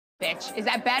Bitch. Is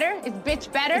that better? Is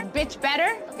bitch better? Is bitch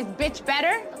better? Is bitch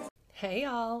better? Hey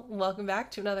y'all, welcome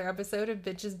back to another episode of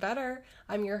Bitch is Better.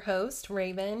 I'm your host,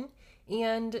 Raven,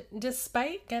 and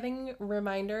despite getting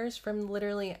reminders from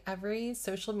literally every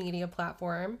social media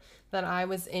platform that I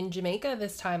was in Jamaica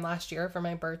this time last year for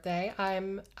my birthday,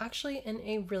 I'm actually in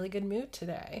a really good mood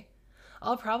today.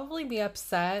 I'll probably be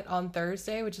upset on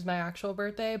Thursday, which is my actual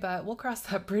birthday, but we'll cross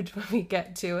that bridge when we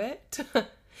get to it.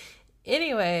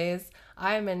 Anyways,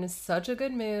 I'm in such a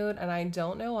good mood and I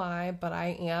don't know why, but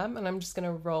I am, and I'm just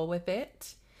gonna roll with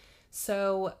it.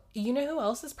 So, you know who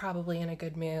else is probably in a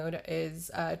good mood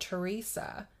is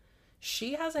Teresa.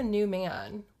 She has a new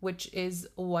man, which is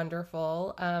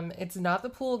wonderful. It's not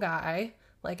the pool guy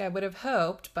like I would have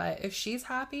hoped, but if she's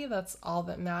happy, that's all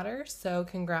that matters. So,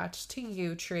 congrats to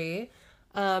you, Tree.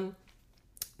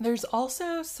 There's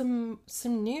also some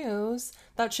news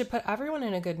that should put everyone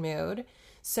in a good mood.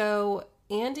 So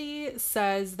Andy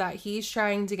says that he's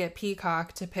trying to get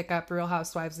Peacock to pick up Real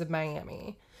Housewives of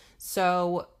Miami.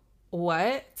 So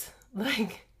what?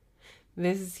 Like,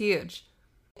 this is huge.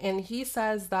 And he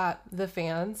says that the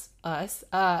fans, us,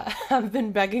 have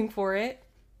been begging for it.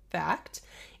 Fact.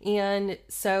 And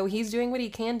so he's doing what he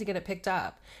can to get it picked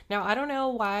up. Now, I don't know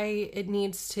why it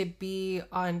needs to be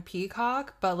on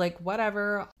Peacock, but like,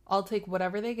 whatever. I'll take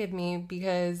whatever they give me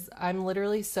because I'm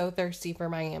literally so thirsty for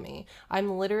Miami.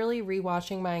 I'm literally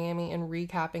rewatching Miami and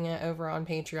recapping it over on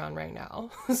Patreon right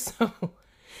now. So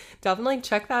definitely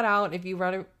check that out if you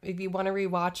want to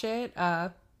rewatch it,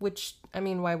 which, I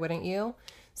mean, why wouldn't you?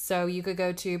 So you could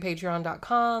go to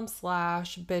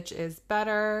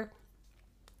patreon.com/bitchisbetter.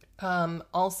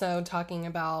 Also talking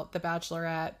about The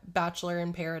Bachelorette, Bachelor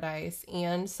in Paradise,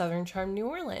 and Southern Charm New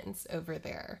Orleans over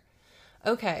there.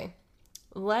 Okay,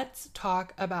 let's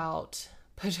talk about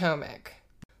Potomac.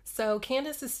 So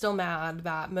Candace is still mad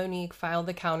that Monique filed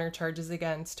the counter charges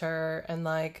against her and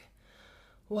like,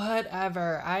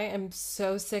 whatever. I am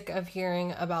so sick of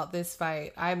hearing about this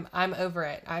fight. I'm over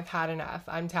it. I've had enough.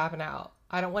 I'm tapping out.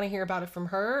 I don't want to hear about it from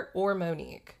her or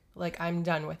Monique. Like, I'm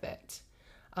done with it.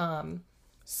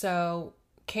 So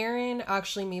Karen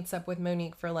actually meets up with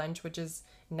Monique for lunch, which is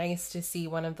nice to see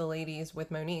one of the ladies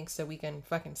with Monique so we can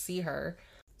fucking see her.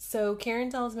 So Karen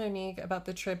tells Monique about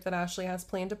the trip that Ashley has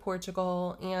planned to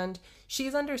Portugal, and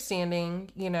she's understanding,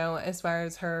 you know, as far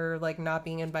as her like not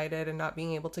being invited and not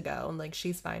being able to go, and like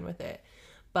she's fine with it.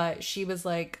 But she was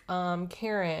like,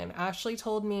 Karen, Ashley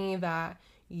told me that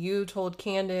you told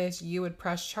Candace you would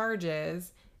press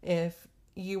charges if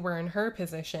you were in her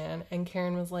position. And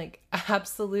Karen was like,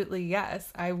 absolutely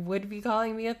yes, I would be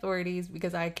calling the authorities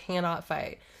because I cannot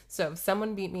fight. So if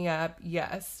someone beat me up,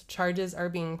 yes, charges are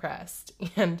being pressed.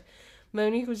 And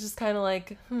Monique was just kind of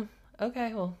like,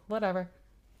 okay, well, whatever.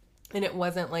 And it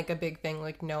wasn't like a big thing,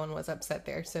 like no one was upset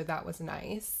there, so that was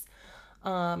nice.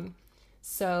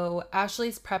 So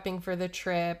Ashley's prepping for the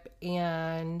trip,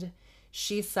 and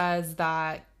she says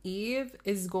that Eve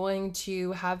is going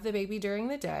to have the baby during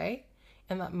the day,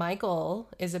 and that Michael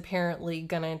is apparently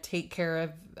gonna take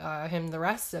care of him the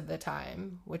rest of the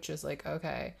time, which is like,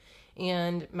 okay.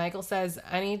 And Michael says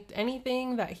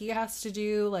anything that he has to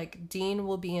do, like Dean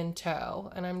will be in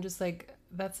tow. And I'm just like,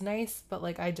 that's nice, but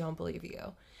like, I don't believe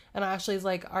you. And Ashley's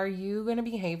like, are you gonna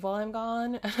behave while I'm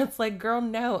gone? And it's like, girl,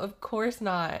 no, of course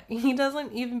not. He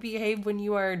doesn't even behave when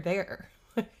you are there.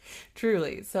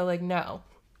 Truly. So like, no.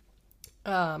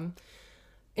 And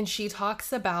she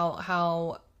talks about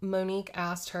how Monique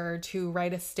asked her to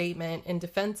write a statement in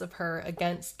defense of her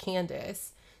against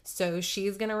Candace. So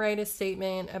she's going to write a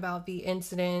statement about the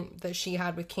incident that she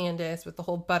had with Candace with the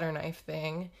whole butter knife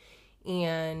thing.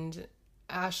 And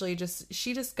Ashley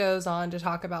just goes on to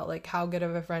talk about like how good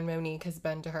of a friend Monique has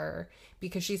been to her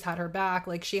because she's had her back.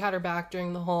 Like she had her back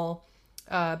during the whole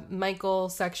Michael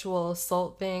sexual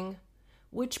assault thing,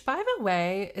 which by the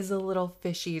way is a little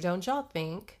fishy, don't y'all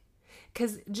think?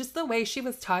 Because just the way she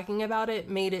was talking about it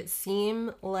made it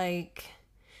seem like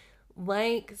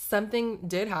something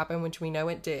did happen, which we know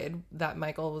it did, that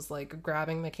Michael was like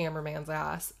grabbing the cameraman's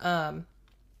ass.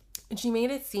 She made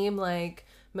it seem like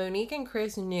Monique and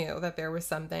Chris knew that there was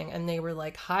something and they were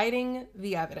like hiding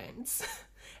the evidence.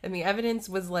 And the evidence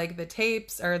was like the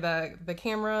tapes or the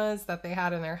cameras that they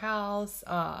had in their house.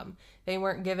 They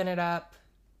weren't giving it up.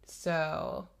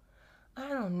 So I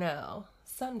don't know.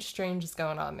 Something strange is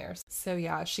going on there. So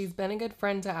yeah, she's been a good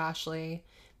friend to Ashley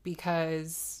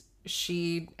because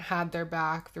she had their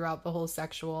back throughout the whole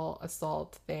sexual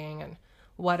assault thing and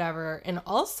whatever. And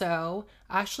also,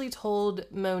 Ashley told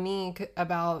Monique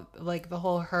about like the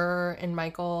whole her and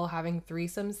Michael having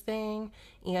threesomes thing,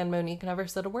 and Monique never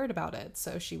said a word about it.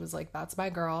 So she was like, that's my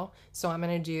girl, so I'm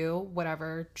gonna do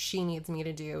whatever she needs me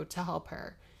to do to help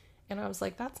her. And I was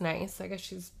like, that's nice. I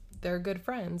guess they're good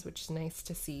friends, which is nice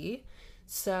to see.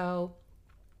 So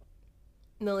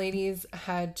the ladies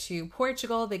head to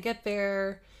Portugal. They get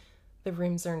there. The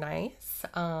rooms are nice.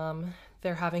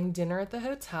 They're having dinner at the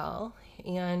hotel.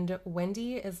 And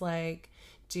Wendy is like,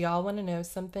 do y'all want to know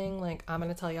something? Like, I'm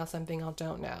going to tell y'all something I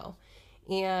don't know.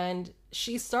 And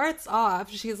she starts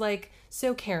off, she's like,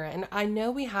 so Karen, I know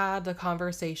we had the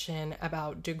conversation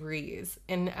about degrees.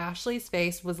 And Ashley's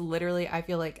face was literally, I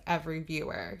feel like every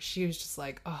viewer, she was just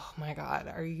like, oh my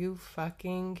God, are you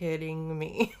fucking kidding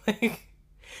me? Like,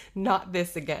 not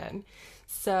this again.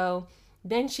 So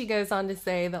then she goes on to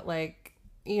say that, like,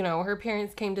 you know, her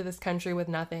parents came to this country with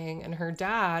nothing, and her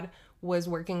dad was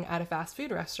working at a fast food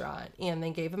restaurant, and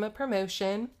they gave him a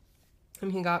promotion,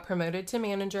 and he got promoted to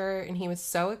manager, and he was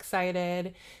so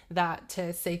excited that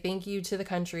to say thank you to the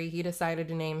country, he decided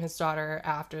to name his daughter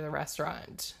after the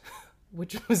restaurant,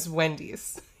 which was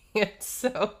Wendy's. And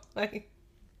so, like,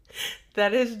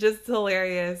 that is just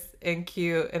hilarious and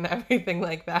cute and everything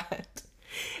like that.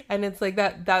 And it's like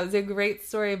that was a great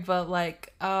story, but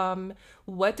like,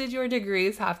 what did your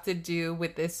degrees have to do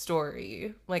with this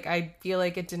story? Like, I feel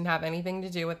like it didn't have anything to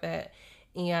do with it.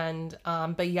 And,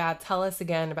 but yeah, tell us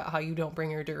again about how you don't bring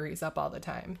your degrees up all the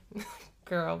time.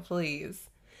 Girl, please.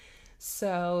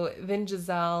 So then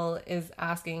Giselle is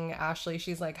asking Ashley,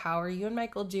 she's like, how are you and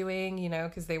Michael doing? You know,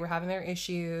 because they were having their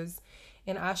issues.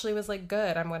 And Ashley was like,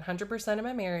 good, I'm 100% in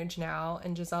my marriage now.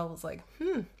 And Giselle was like,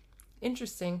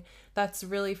 interesting. That's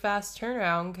really fast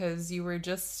turnaround because you were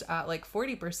just at like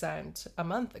 40% a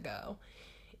month ago.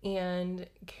 And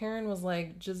Karen was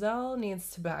like, Giselle needs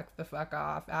to back the fuck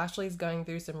off. Ashley's going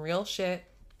through some real shit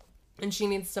and she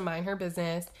needs to mind her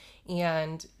business.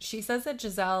 And she says that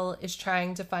Giselle is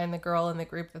trying to find the girl in the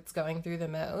group that's going through the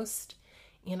most.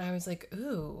 And I was like,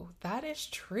 ooh, that is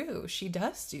true. She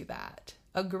does do that.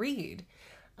 Agreed.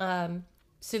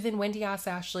 So then Wendy asks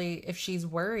Ashley if she's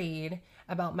worried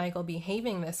about Michael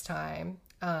behaving this time,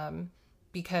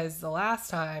 because the last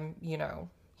time, you know,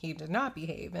 he did not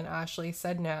behave, and Ashley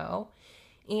said no.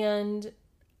 And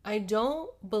I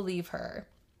don't believe her.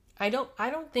 I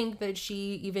don't think that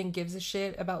she even gives a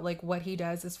shit about like what he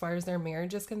does as far as their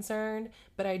marriage is concerned,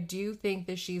 but I do think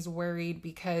that she's worried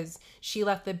because she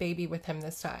left the baby with him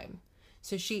this time.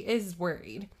 So she is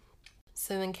worried.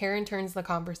 So then Karen turns the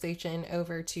conversation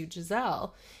over to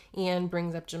Giselle and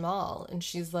brings up Jamal. And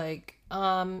she's like,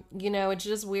 you know, it's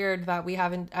just weird that we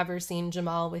haven't ever seen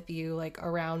Jamal with you like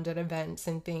around at events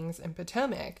and things in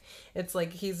Potomac. It's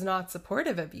like he's not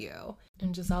supportive of you.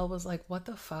 And Giselle was like, what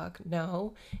the fuck?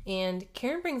 No. And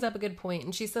Karen brings up a good point.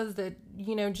 And she says that,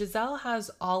 you know, Giselle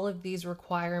has all of these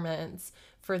requirements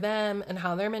for them and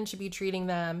how they're meant to be treating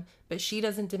them, but she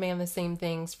doesn't demand the same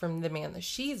things from the man that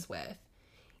she's with.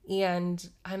 And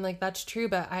I'm like, that's true.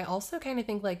 But I also kind of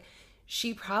think like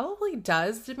she probably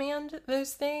does demand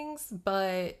those things,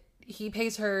 but he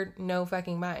pays her no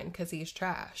fucking mind because he's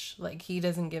trash. Like, he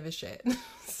doesn't give a shit.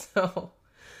 So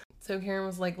Karen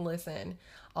was like, listen,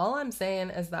 all I'm saying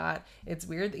is that it's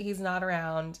weird that he's not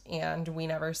around and we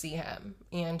never see him.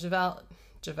 And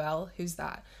Giselle, who's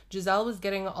that? Giselle was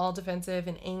getting all defensive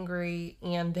and angry.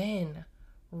 And then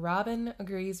Robin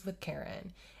agrees with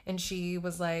Karen. And she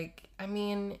was like, I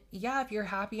mean, yeah, if you're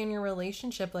happy in your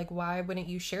relationship, like, why wouldn't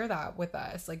you share that with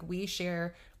us? Like, we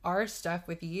share our stuff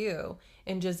with you.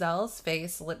 And Giselle's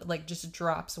face, like, just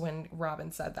drops when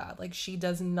Robin said that. Like, she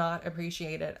does not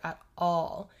appreciate it at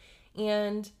all.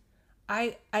 And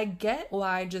I get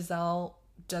why Giselle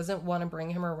doesn't want to bring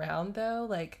him around, though.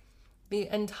 Like,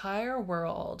 the entire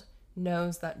world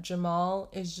knows that Jamal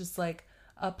is just, like,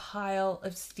 a pile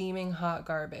of steaming hot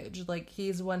garbage. Like,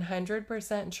 he's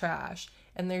 100% trash,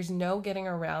 and there's no getting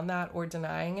around that or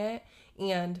denying it.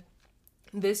 And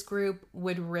this group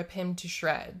would rip him to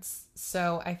shreds.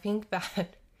 So I think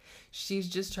that she's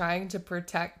just trying to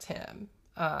protect him.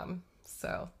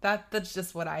 So that's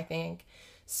just what I think.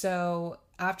 So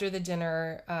after the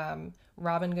dinner,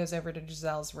 Robin goes over to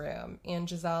Giselle's room, and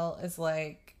Giselle is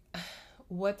like,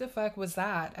 what the fuck was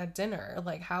that at dinner?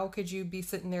 Like, how could you be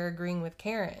sitting there agreeing with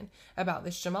Karen about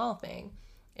this Jamal thing?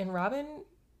 And Robin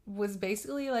was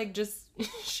basically like,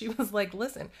 she was like,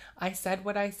 listen, I said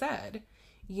what I said,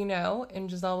 you know? And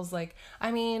Giselle was like,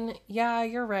 I mean, yeah,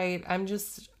 you're right. I'm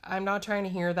not trying to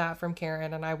hear that from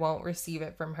Karen, and I won't receive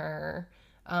it from her.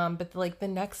 But like the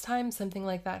next time something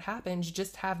like that happens,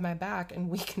 just have my back and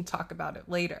we can talk about it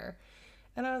later.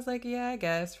 And I was like, yeah, I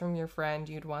guess from your friend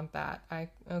you'd want that.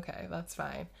 Okay, that's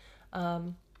fine.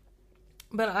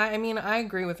 But I mean, I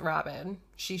agree with Robin.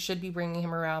 She should be bringing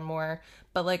him around more.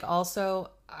 But like,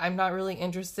 also, I'm not really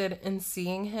interested in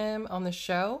seeing him on the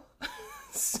show.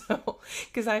 So,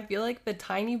 because I feel like the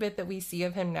tiny bit that we see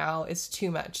of him now is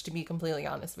too much, to be completely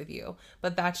honest with you.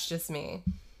 But that's just me.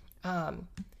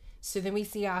 So then we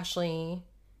see Ashley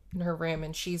in her room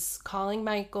and she's calling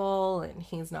Michael and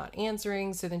he's not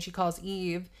answering. So then she calls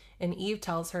Eve and Eve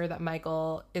tells her that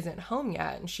Michael isn't home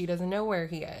yet and she doesn't know where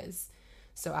he is.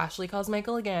 So Ashley calls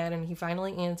Michael again and he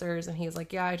finally answers and he's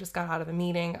like, yeah, I just got out of a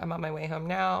meeting. I'm on my way home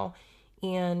now.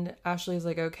 And Ashley's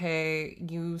like, okay,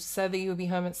 you said that you would be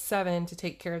home at 7 to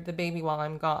take care of the baby while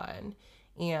I'm gone.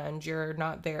 And you're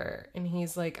not there. And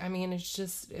he's like, I mean, it's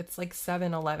like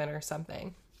 7:11 or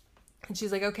something. And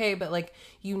she's like, okay, but like,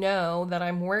 you know that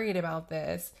I'm worried about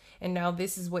this. And now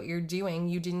this is what you're doing.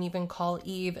 You didn't even call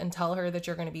Eve and tell her that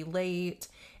you're going to be late.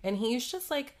 And he's just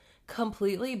like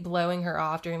completely blowing her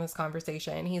off during this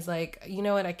conversation. He's like, you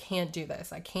know what? I can't do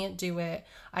this. I can't do it.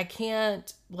 I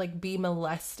can't like be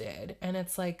molested. And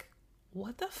it's like,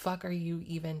 what the fuck are you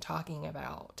even talking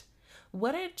about?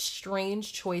 What a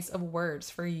strange choice of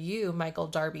words for you, Michael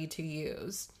Darby, to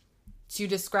use to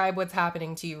describe what's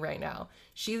happening to you right now.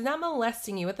 She's not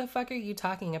molesting you. What the fuck are you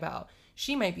talking about?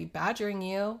 She might be badgering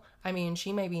you. I mean,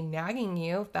 she might be nagging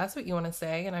you, if that's what you want to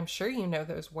say. And I'm sure you know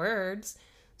those words.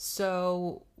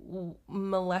 So,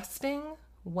 molesting?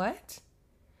 What?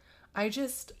 I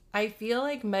feel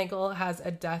like Michael has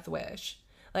a death wish.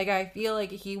 Like, I feel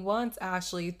like he wants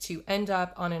Ashley to end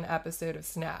up on an episode of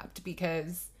Snapped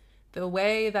because the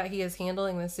way that he is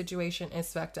handling this situation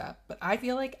is fucked up. But I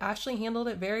feel like Ashley handled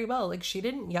it very well. Like, she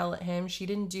didn't yell at him. She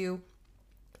didn't do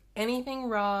anything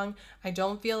wrong. I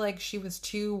don't feel like she was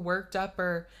too worked up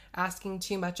or asking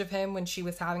too much of him when she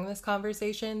was having this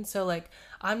conversation. So, like,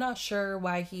 I'm not sure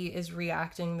why he is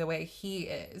reacting the way he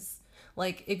is.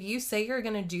 Like, if you say you're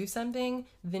going to do something,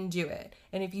 then do it.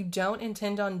 And if you don't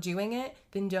intend on doing it,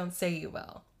 then don't say you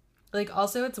will. Like,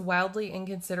 also, it's wildly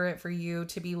inconsiderate for you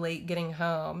to be late getting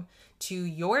home to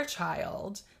your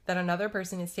child that another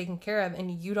person is taking care of and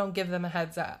you don't give them a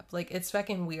heads up. Like, it's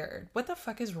fucking weird. What the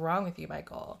fuck is wrong with you,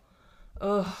 Michael?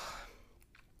 Ugh.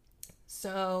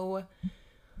 So,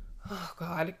 oh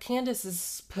God, Candace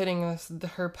is putting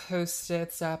her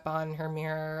Post-its up on her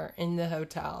mirror in the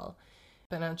hotel.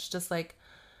 And it's just like,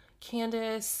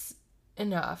 Candace,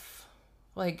 enough.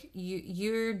 Like,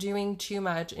 you're doing too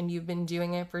much and you've been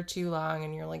doing it for too long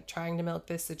and you're like trying to milk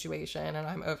this situation and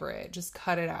I'm over it. Just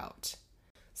cut it out.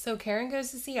 So Karen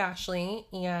goes to see Ashley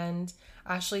and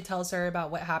Ashley tells her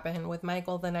about what happened with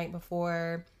Michael the night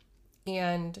before.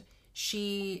 And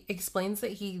she explains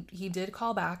that he did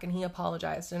call back and he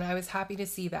apologized. And I was happy to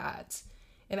see that.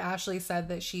 And Ashley said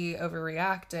that she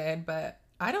overreacted, but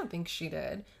I don't think she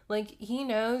did. Like, he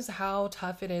knows how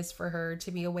tough it is for her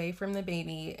to be away from the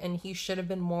baby, and he should have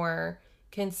been more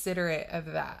considerate of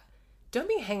that. Don't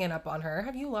be hanging up on her.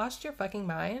 Have you lost your fucking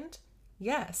mind?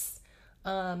 Yes.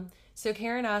 So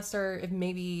Karen asked her if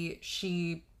maybe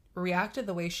she reacted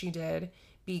the way she did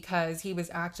because he was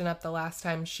acting up the last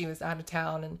time she was out of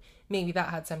town, and maybe that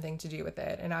had something to do with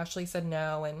it. And Ashley said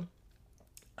no, and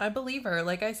I believe her.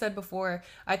 Like I said before,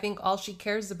 I think all she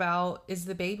cares about is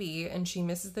the baby and she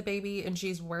misses the baby and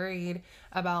she's worried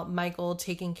about Michael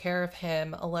taking care of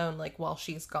him alone, like while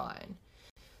she's gone.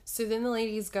 So then the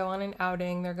ladies go on an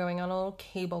outing. They're going on a little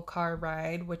cable car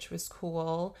ride, which was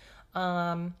cool.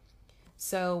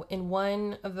 So in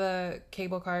one of the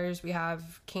cable cars, we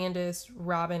have Candace,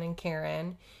 Robin, and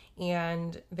Karen,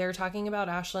 and they're talking about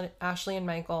Ashley and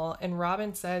Michael. And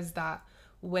Robin says that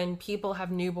when people have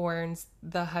newborns,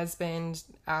 the husband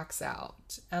acts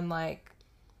out. And like,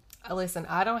 listen,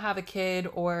 I don't have a kid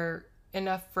or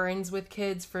enough friends with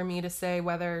kids for me to say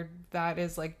whether that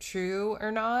is like true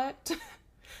or not.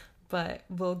 But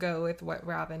we'll go with what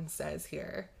Robin says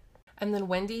here. And then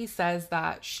Wendy says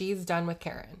that she's done with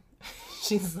Karen.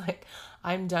 She's like,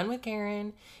 I'm done with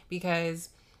Karen because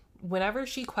whenever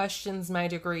she questions my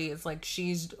degrees, like,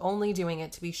 she's only doing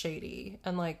it to be shady.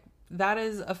 And like, that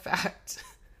is a fact.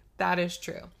 That is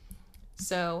true.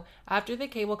 So after the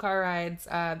cable car rides,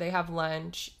 they have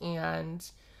lunch and,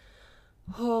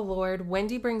 oh Lord,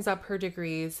 Wendy brings up her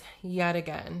degrees yet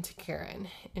again to Karen.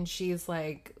 And she's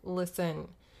like, listen,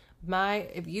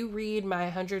 if you read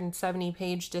my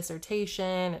 170-page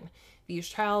dissertation and these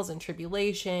trials and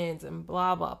tribulations and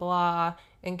blah, blah, blah.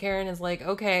 And Karen is like,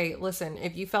 okay, listen,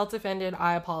 if you felt offended,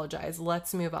 I apologize.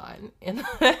 Let's move on. And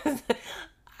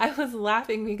I was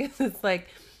laughing because it's like,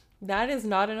 that is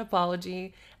not an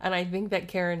apology. And I think that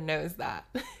Karen knows that.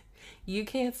 You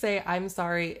can't say I'm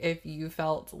sorry if you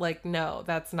felt like, no,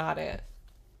 that's not it.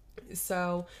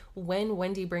 So when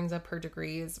Wendy brings up her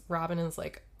degrees, Robin is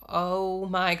like, oh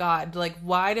my God, like,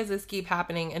 why does this keep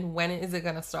happening? And when is it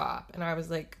going to stop? And I was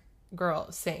like,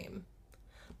 girl, same.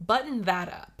 Button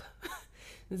that up.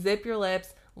 Zip your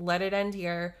lips. Let it end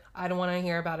here. I don't want to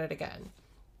hear about it again.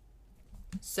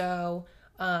 So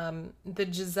the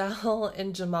Giselle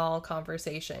and Jamal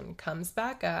conversation comes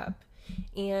back up,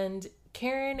 and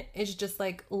Karen is just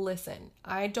like, listen,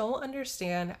 I don't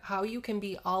understand how you can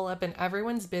be all up in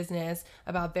everyone's business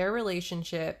about their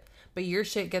relationship, but your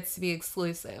shit gets to be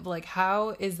exclusive. Like,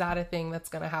 how is that a thing that's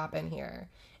going to happen here?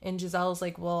 And Giselle's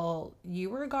like, well, you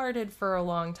were guarded for a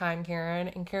long time, Karen.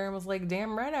 And Karen was like,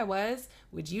 damn right I was.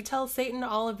 Would you tell Satan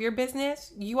all of your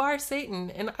business? You are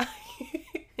Satan. And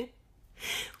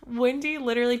Wendy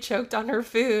literally choked on her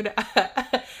food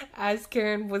as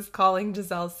Karen was calling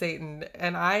Giselle Satan.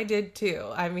 And I did too.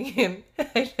 I mean,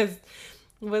 it just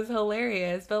was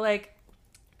hilarious. But like,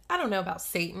 I don't know about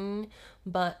Satan,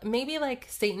 but maybe like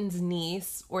Satan's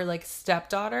niece or like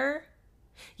stepdaughter.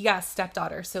 Yeah,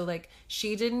 stepdaughter. So like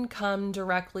she didn't come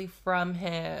directly from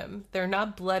him. They're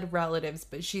not blood relatives,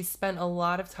 but she's spent a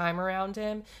lot of time around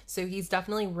him. So he's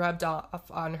definitely rubbed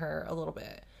off on her a little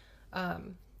bit.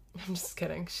 I'm just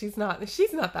kidding. She's not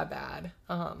that bad.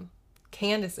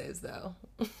 Candace is though.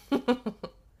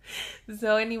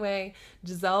 So anyway,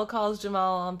 Giselle calls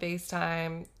Jamal on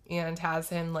FaceTime and has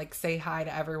him like say hi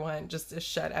to everyone just to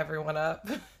shut everyone up.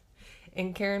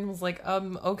 And Karen was like,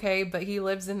 okay, but he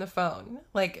lives in the phone.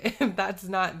 Like,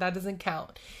 that doesn't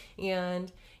count. And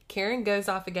Karen goes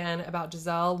off again about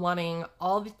Giselle wanting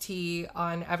all the tea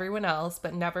on everyone else,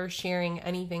 but never sharing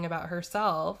anything about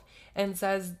herself, and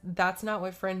says that's not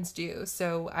what friends do.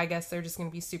 So I guess they're just going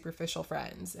to be superficial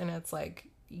friends. And it's like,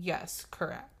 yes,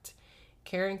 correct.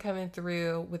 Karen coming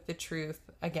through with the truth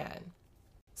again.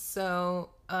 So,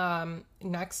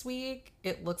 next week,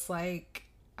 it looks like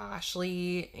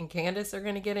Ashley and Candace are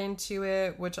going to get into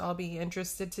it, which I'll be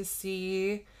interested to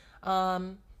see.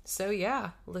 So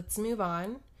yeah, let's move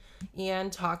on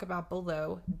and talk about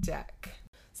Below Deck.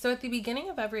 So at the beginning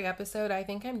of every episode, I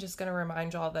think I'm just going to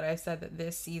remind y'all that I said that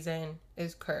this season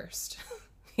is cursed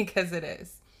because it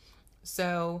is.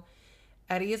 So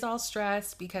Eddie is all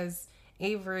stressed because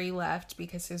Avery left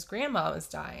because his grandma was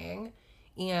dying,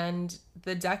 and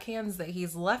the deckhands that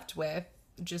he's left with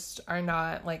just are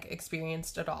not like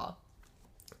experienced at all.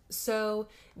 So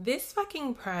this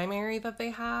fucking primary that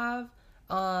they have,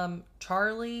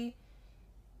 Charlie,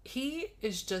 he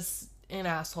is just an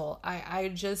asshole.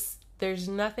 I just, there's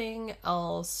nothing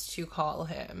else to call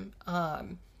him.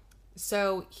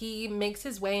 So he makes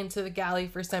his way into the galley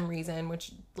for some reason,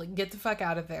 which, like, get the fuck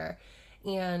out of there.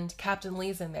 And Captain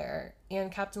Lee's in there,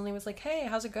 and Captain Lee was like, hey,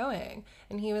 how's it going?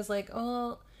 And he was like,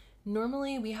 oh,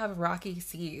 normally we have rocky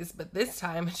seas, but this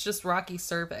time it's just rocky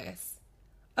service.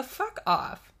 Fuck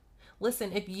off.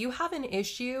 Listen, if you have an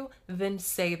issue, then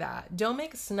say that. Don't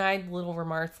make snide little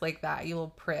remarks like that, you little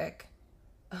prick.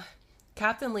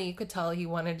 Captain Lee, you could tell he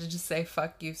wanted to just say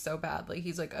fuck you so badly.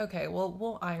 He's like, okay, well,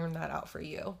 we'll iron that out for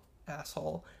you,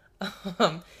 asshole.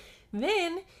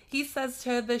 Then he says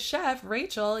to the chef,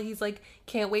 Rachel, he's like,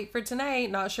 can't wait for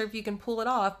tonight. Not sure if you can pull it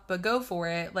off, but go for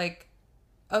it. Like,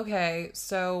 okay,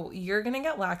 so you're going to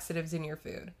get laxatives in your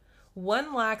food.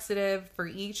 1 laxative for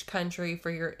each country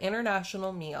for your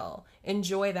international meal.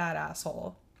 Enjoy that,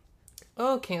 asshole.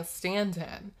 Oh, can't stand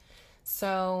him.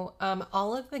 So,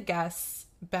 all of the guests'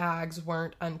 bags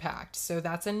weren't unpacked. So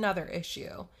that's another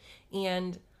issue.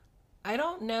 And I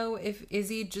don't know if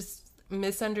Izzy just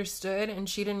misunderstood and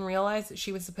she didn't realize that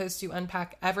she was supposed to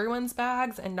unpack everyone's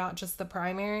bags and not just the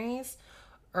primaries,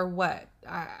 or what.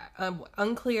 I'm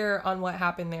unclear on what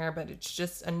happened there, but it's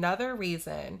just another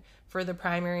reason for the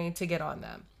primary to get on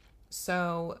them.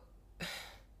 So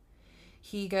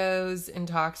he goes and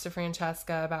talks to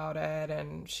Francesca about it,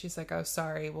 and she's like, oh,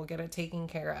 sorry, we'll get it taken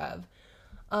care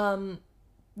of.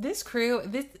 This crew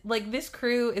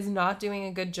is not doing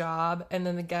a good job, and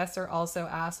then the guests are also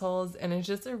assholes, and it's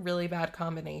just a really bad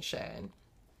combination.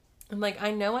 And like,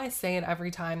 I know I say it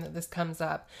every time that this comes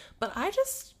up, but I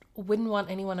just wouldn't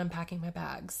want anyone unpacking my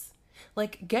bags.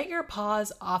 Like, get your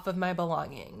paws off of my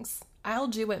belongings. I'll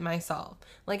do it myself.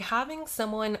 Like, having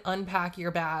someone unpack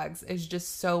your bags is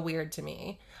just so weird to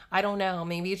me. I don't know.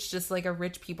 Maybe it's just like a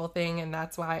rich people thing, and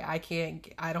that's why I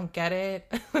don't get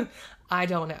it. I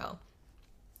don't know.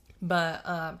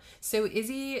 But, so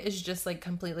Izzy is just like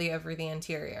completely over the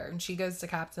interior, and she goes to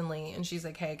Captain Lee and she's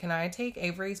like, hey, can I take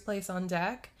Avery's place on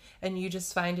deck and you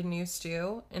just find a new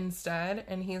stew instead?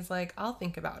 And he's like, I'll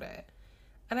think about it.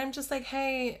 And I'm just like,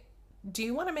 hey, do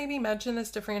you want to maybe mention this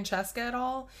to Francesca at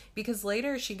all? Because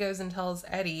later she goes and tells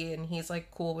Eddie, and he's like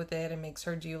cool with it and makes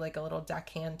her do like a little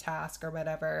deckhand task or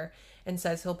whatever, and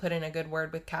says he'll put in a good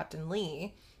word with Captain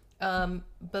Lee.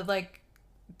 But like,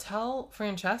 tell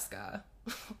Francesca.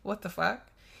 What the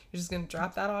fuck? You're just gonna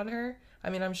drop that on her? I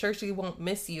mean, I'm sure she won't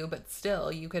miss you, but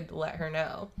still, you could let her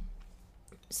know.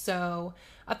 So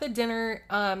at the dinner,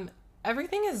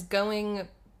 everything is going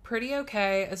pretty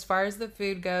okay as far as the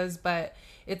food goes, but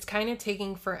it's kind of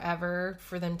taking forever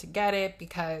for them to get it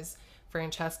because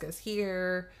Francesca's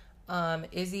here.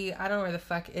 Izzy, I don't know where the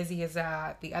fuck Izzy is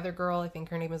at. The other girl, I think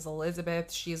her name is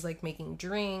Elizabeth, she's like making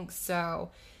drinks.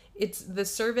 So the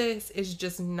service is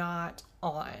just not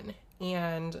on.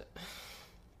 And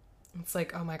it's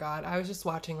like, oh my God, I was just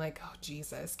watching like, oh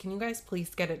Jesus, can you guys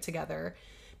please get it together?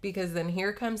 Because then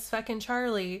here comes fucking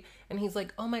Charlie, and he's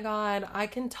like, oh my God, I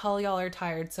can tell y'all are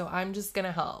tired, so I'm just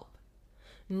gonna help.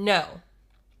 No.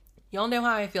 Y'all know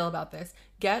how I feel about this.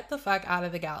 Get the fuck out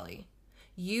of the galley.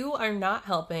 You are not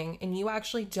helping, and you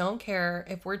actually don't care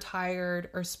if we're tired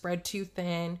or spread too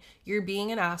thin. You're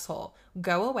being an asshole.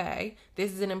 Go away.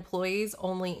 This is an employees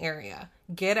only area.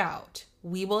 Get out.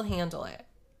 We will handle it.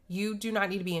 You do not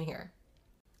need to be in here.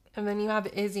 And then you have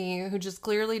Izzy, who just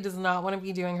clearly does not want to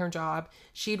be doing her job.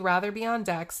 She'd rather be on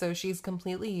deck, so she's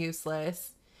completely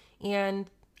useless. And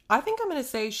I think I'm going to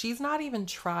say she's not even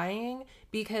trying,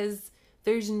 because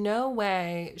there's no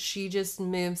way she just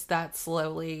moves that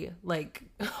slowly, like,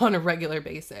 on a regular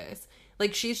basis.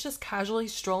 Like, she's just casually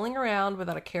strolling around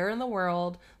without a care in the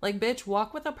world. Like, bitch,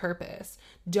 walk with a purpose.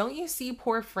 Don't you see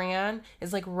poor Fran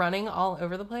is, like, running all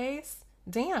over the place?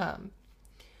 Damn.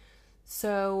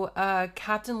 So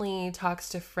Captain Lee talks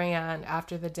to Fran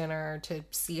after the dinner to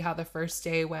see how the first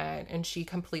day went, and she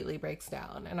completely breaks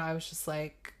down. And I was just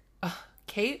like,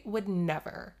 Kate would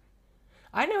never.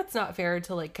 I know it's not fair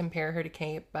to like compare her to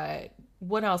Kate, but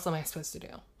what else am I supposed to do?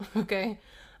 Okay?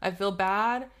 I feel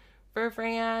bad for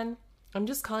Fran. I'm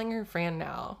just calling her Fran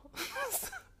now.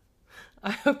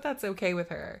 I hope that's okay with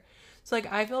her. So,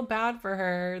 like, I feel bad for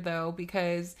her, though,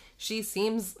 because she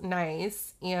seems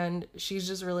nice and she's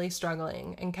just really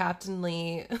struggling. And Captain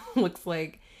Lee looks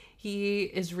like he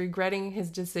is regretting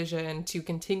his decision to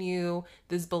continue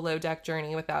this below deck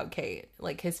journey without Kate.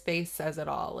 Like, his face says it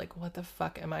all. Like, what the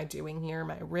fuck am I doing here?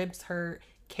 My ribs hurt.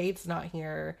 Kate's not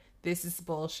here. This is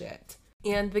bullshit.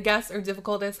 And the guests are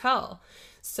difficult as hell.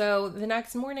 So the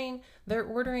next morning, they're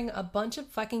ordering a bunch of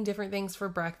fucking different things for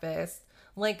breakfast.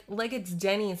 Like it's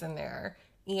Denny's in there.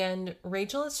 And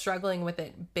Rachel is struggling with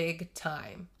it big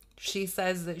time. She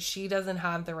says that she doesn't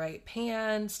have the right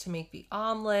pans to make the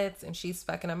omelets, and she's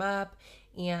fucking them up.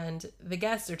 And the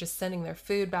guests are just sending their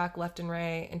food back left and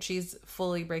right, and she's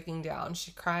fully breaking down.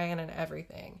 She's crying and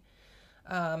everything.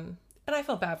 And I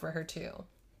felt bad for her too.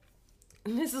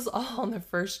 And this is all on the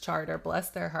first charter, bless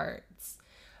their hearts.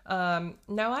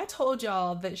 Now, I told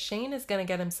y'all that Shane is going to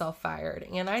get himself fired,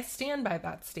 and I stand by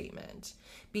that statement,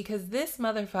 because this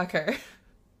motherfucker,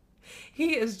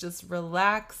 he is just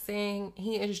relaxing.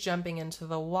 He is jumping into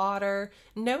the water.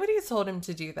 Nobody told him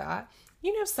to do that.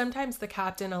 You know, sometimes the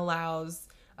captain allows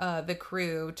the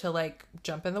crew to like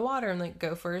jump in the water and like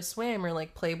go for a swim or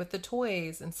like play with the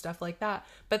toys and stuff like that.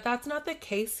 But that's not the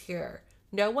case here.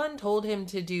 No one told him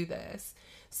to do this.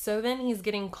 So then he's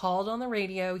getting called on the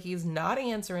radio. He's not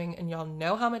answering, and y'all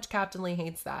know how much Captain Lee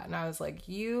hates that. And I was like,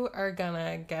 you are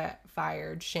gonna get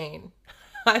fired, Shane.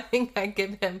 I think I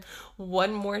give him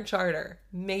one more charter,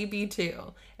 maybe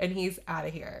two, and he's out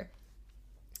of here.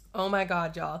 Oh my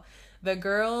God, y'all. The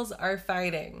girls are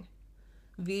fighting.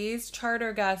 These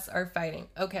charter guests are fighting.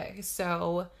 Okay,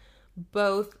 so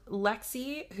both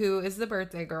Lexi, who is the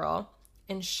birthday girl,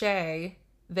 and Shay,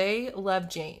 they love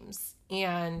James.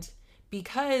 And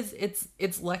because it's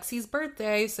Lexi's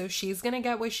birthday, so she's going to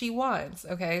get what she wants,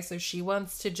 okay? So she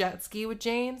wants to jet ski with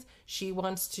James. She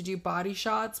wants to do body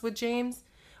shots with James.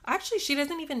 Actually, she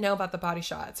doesn't even know about the body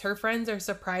shots. Her friends are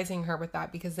surprising her with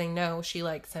that because they know she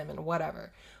likes him and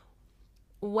whatever.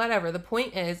 Whatever. The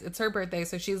point is, it's her birthday,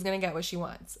 so she's going to get what she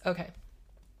wants. Okay.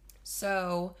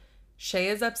 So Shay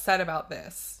is upset about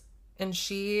this. And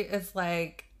she is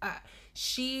like,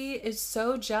 she is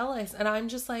so jealous. And I'm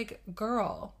just like,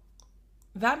 girl,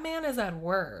 that man is at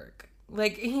work.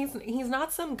 Like, he's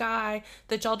not some guy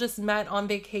that y'all just met on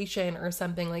vacation or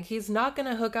something. Like, he's not going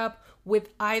to hook up with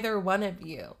either one of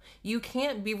you. You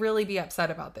can't really be upset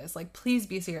about this. Like, please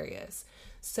be serious.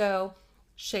 So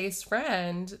Shay's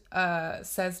friend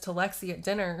says to Lexi at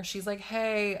dinner, she's like,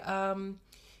 hey,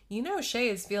 you know Shay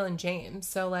is feeling James.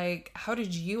 So, like, how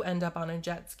did you end up on a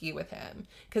jet ski with him?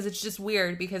 Because it's just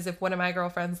weird, because if one of my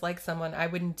girlfriends likes someone, I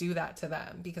wouldn't do that to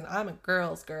them because I'm a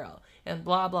girl's girl and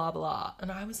blah, blah, blah.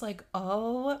 And I was like,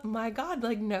 oh my God,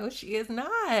 like, no, she is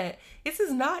not. This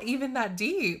is not even that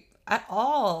deep at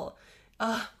all.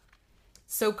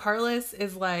 So Carlos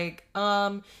is like,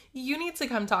 you need to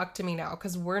come talk to me now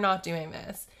because we're not doing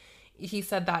this. He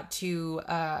said that to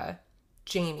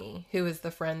Jamie, who is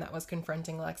the friend that was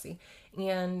confronting Lexi.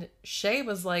 And Shay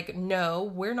was like, no,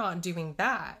 we're not doing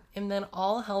that. And then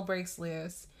all hell breaks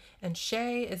loose. And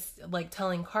Shay is like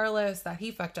telling Carlos that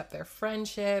he fucked up their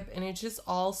friendship. And it's just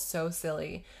all so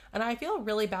silly. And I feel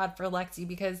really bad for Lexi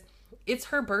because it's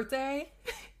her birthday.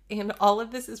 And all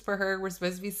of this is for her. We're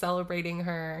supposed to be celebrating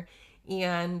her.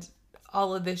 And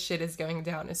all of this shit is going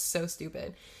down. It's so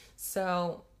stupid.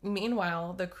 So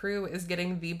meanwhile, the crew is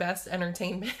getting the best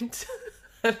entertainment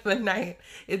of the night.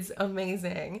 It's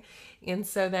amazing. And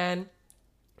so then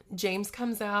James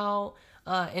comes out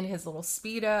in his little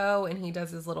Speedo and he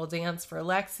does his little dance for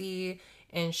Lexi.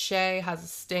 And Shay has a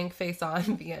stink face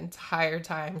on the entire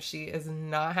time. She is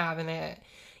not having it.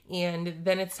 And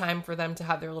then it's time for them to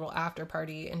have their little after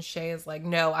party. And Shay is like,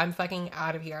 no, I'm fucking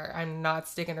out of here. I'm not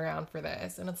sticking around for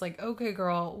this. And it's like, okay,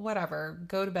 girl, whatever.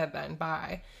 Go to bed then.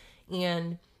 Bye.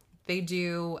 And they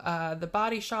do the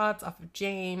body shots off of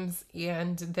James.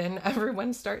 And then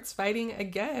everyone starts fighting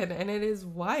again. And it is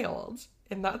wild.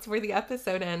 And that's where the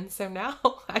episode ends. So now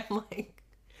I'm like,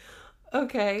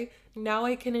 okay, now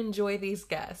I can enjoy these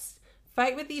guests.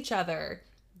 Fight with each other.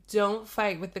 Don't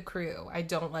fight with the crew. I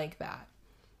don't like that.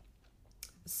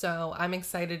 So I'm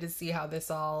excited to see how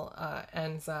this all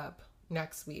ends up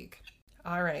next week.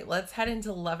 All right, let's head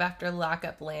into Love After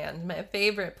Lockup Land, my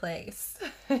favorite place.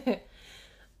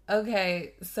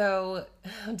 Okay, so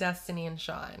Destiny and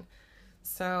Sean.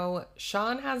 So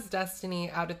Sean has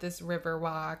Destiny out at this river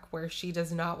walk where she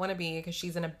does not want to be because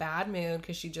she's in a bad mood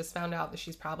because she just found out that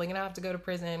she's probably going to have to go to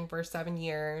prison for 7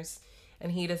 years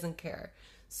and he doesn't care.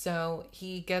 So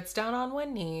he gets down on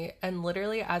one knee and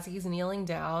literally as he's kneeling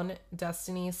down,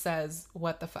 Destiny says,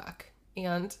 what the fuck?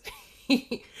 And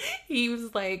he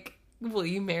was like, will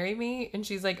you marry me? And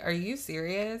she's like, are you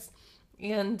serious?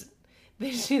 And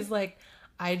then she's like,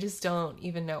 I just don't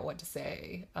even know what to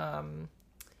say.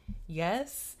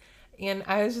 Yes. And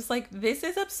I was just like, this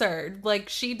is absurd. Like,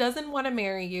 she doesn't want to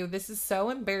marry you. This is so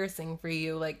embarrassing for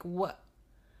you. Like, what?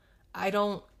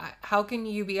 How can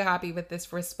you be happy with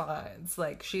this response?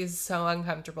 Like, she's so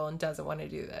uncomfortable and doesn't want to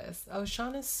do this. Oh,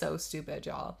 Sean is so stupid,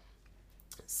 y'all.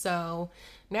 So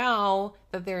now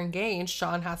that they're engaged,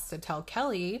 Sean has to tell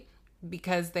Kelly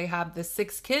because they have the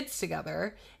 6 kids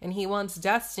together and he wants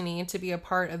Destiny to be a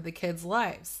part of the kids'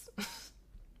 lives.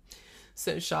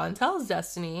 So Sean tells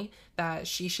Destiny that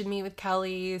she should meet with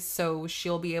Kelly so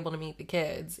she'll be able to meet the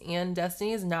kids. And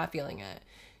Destiny is not feeling it.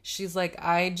 She's like,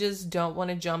 I just don't want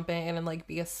to jump in and like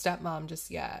be a stepmom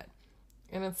just yet.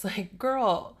 And it's like,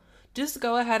 girl, just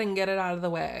go ahead and get it out of the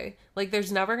way. Like,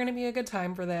 there's never going to be a good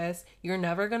time for this. You're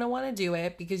never going to want to do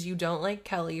it because you don't like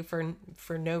Kelly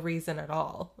for no reason at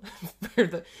all.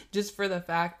 Just for the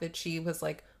fact that she was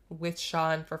like with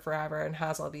Sean for forever and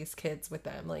has all these kids with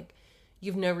them. Like,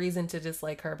 you have no reason to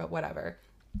dislike her, but whatever.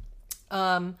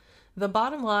 The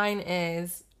bottom line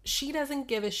is she doesn't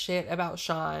give a shit about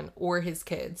Sean or his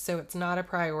kids, so it's not a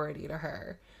priority to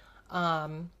her.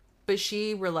 But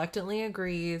she reluctantly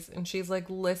agrees, and she's like,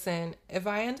 listen, if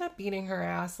I end up beating her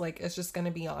ass, like, it's just going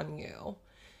to be on you.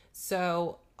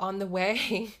 So on the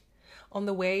way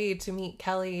to meet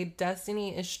Kelly,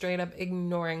 Destiny is straight up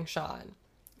ignoring Sean.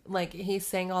 Like, he's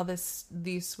saying all these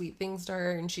sweet things to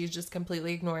her, and she's just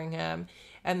completely ignoring him.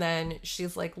 And then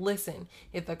she's like, listen,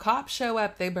 if the cops show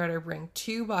up, they better bring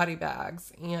 2 body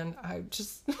bags. And I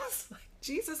just was like,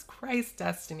 Jesus Christ,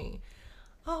 Destiny.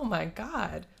 Oh my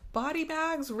God. Body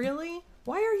bags? Really?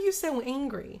 Why are you so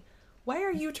angry? Why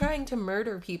are you trying to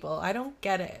murder people? I don't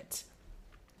get it.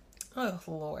 Oh,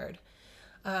 Lord.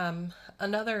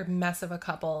 Another mess of a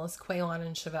couple is Quaylon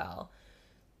and Chevelle.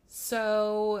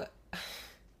 So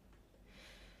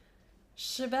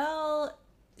Chevelle,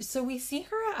 so we see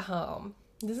her at home.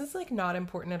 This is like not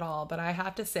important at all, but I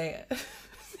have to say it.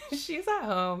 She's at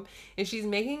home and she's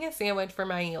making a sandwich for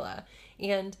Maila.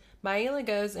 And Maila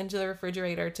goes into the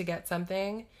refrigerator to get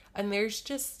something, and there's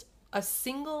just a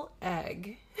single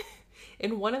egg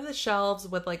in one of the shelves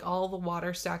with like all the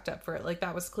water stacked up for it. Like,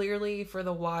 that was clearly for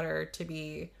the water to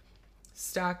be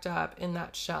stacked up in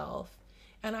that shelf.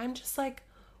 And I'm just like,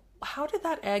 how did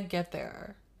that egg get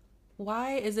there?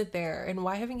 Why is it there? And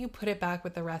why haven't you put it back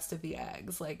with the rest of the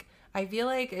eggs? Like, I feel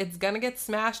like it's gonna get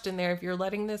smashed in there if you're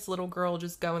letting this little girl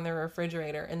just go in the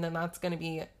refrigerator, and then that's gonna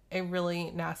be a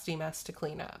really nasty mess to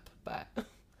clean up, but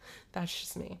that's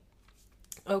just me.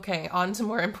 Okay, on to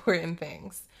more important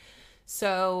things.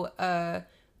 So,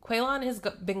 Quaylon has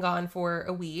been gone for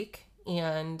a week,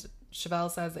 and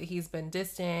Chevelle says that he's been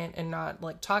distant and not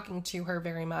like talking to her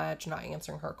very much, not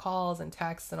answering her calls and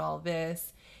texts and all of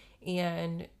this.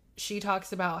 And she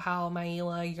talks about how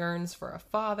Maila yearns for a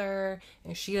father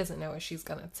and she doesn't know what she's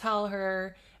gonna tell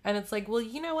her. And it's like, well,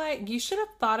 you know what? You should have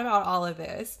thought about all of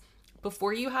this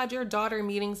before you had your daughter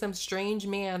meeting some strange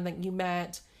man that you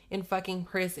met in fucking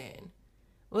prison.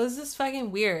 Well, this is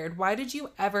fucking weird. Why did you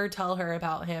ever tell her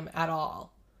about him at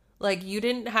all? Like, you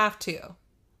didn't have to.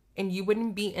 And you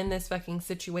wouldn't be in this fucking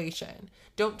situation.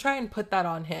 Don't try and put that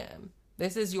on him.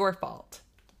 This is your fault.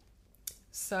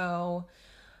 So,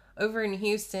 over in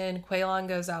Houston, Quaylon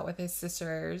goes out with his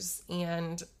sisters,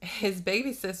 and his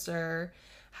baby sister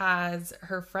has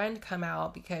her friend come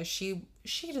out because she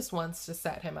just wants to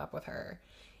set him up with her.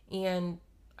 And,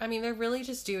 I mean, they're really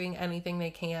just doing anything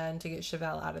they can to get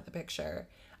Chevelle out of the picture.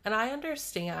 And I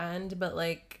understand, but,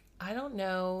 like, I don't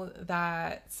know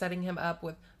that setting him up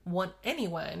with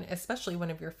anyone, especially one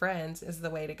of your friends, is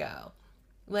the way to go.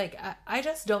 Like, I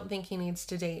just don't think he needs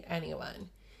to date anyone.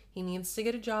 He needs to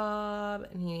get a job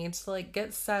and he needs to like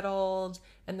get settled,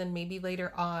 and then maybe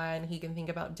later on he can think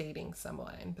about dating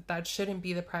someone, but that shouldn't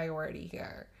be the priority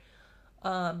here.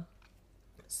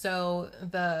 So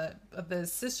the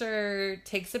sister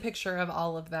takes a picture of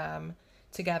all of them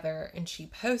together and she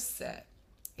posts it.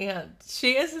 And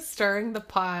she is stirring the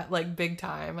pot like big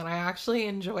time, and I actually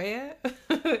enjoy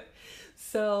it.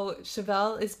 So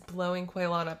Chevelle is blowing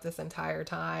Quaylon up this entire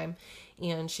time,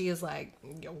 and she is like,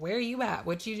 where are you at?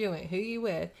 What you doing? Who you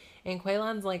with? And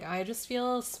Quaylon's like, I just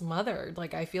feel smothered.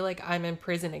 Like, I feel like I'm in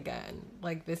prison again.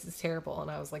 Like, this is terrible.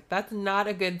 And I was like, that's not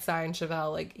a good sign,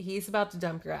 Chevelle. Like, he's about to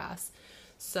dump your ass.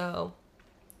 So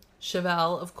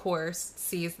Chevelle, of course,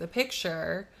 sees the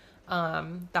picture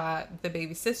that the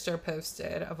baby sister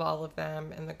posted of all of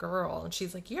them and the girl, and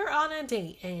she's like, you're on a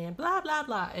date and blah blah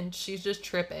blah, and she's just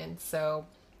tripping. So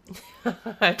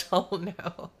I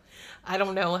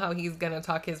don't know how he's gonna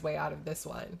talk his way out of this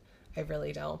one. I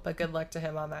really don't, but good luck to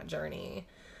him on that journey.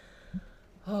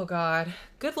 Oh god,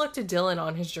 good luck to Dylan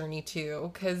on his journey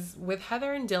too, because with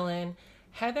Heather and Dylan,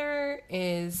 Heather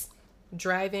is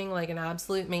driving like an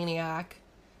absolute maniac.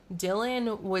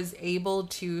 Dylan was able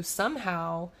to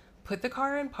somehow put the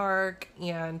car in park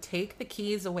and take the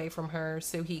keys away from her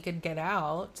so he could get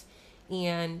out.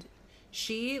 And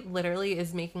she literally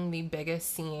is making the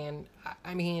biggest scene.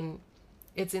 I mean,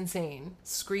 it's insane.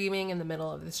 Screaming in the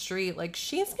middle of the street. Like,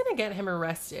 she's gonna get him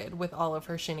arrested with all of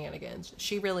her shenanigans.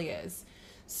 She really is.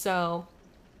 So,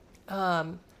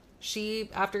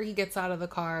 after he gets out of the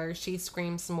car, she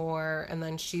screams more and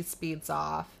then she speeds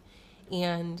off.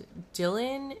 And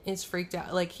Dylan is freaked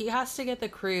out. Like, he has to get the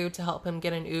crew to help him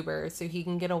get an Uber so he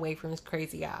can get away from his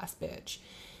crazy ass bitch.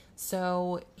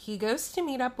 So he goes to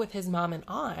meet up with his mom and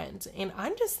aunt. And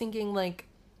I'm just thinking, like,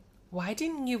 why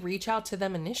didn't you reach out to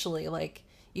them initially? Like,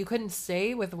 you couldn't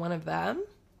stay with one of them?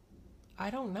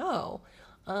 I don't know.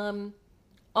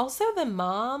 Also, the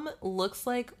mom looks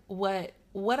like what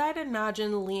I'd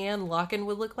imagine Leanne Locken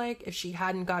would look like if she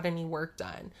hadn't got any work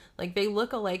done. Like, they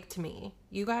look alike to me.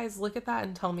 You guys look at that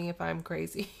and tell me if I'm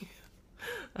crazy.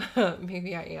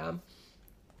 Maybe I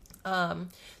am.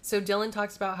 So Dylan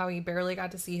talks about how he barely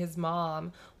got to see his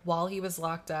mom while he was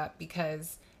locked up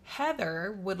because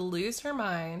Heather would lose her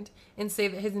mind and say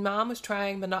that his mom was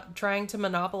trying to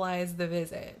monopolize the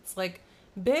visits. Like,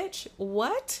 bitch,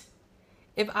 what?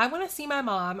 If I want to see my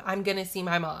mom, I'm going to see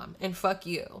my mom, and fuck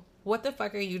you. What the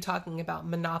fuck are you talking about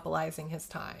monopolizing his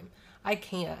time? I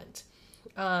can't.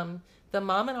 The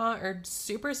mom and aunt are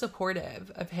super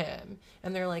supportive of him.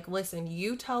 And they're like, listen,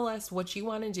 you tell us what you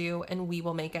want to do and we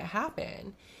will make it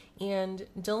happen. And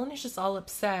Dylan is just all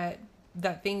upset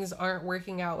that things aren't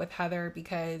working out with Heather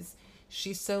because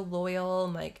she's so loyal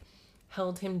and like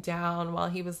held him down while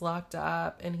he was locked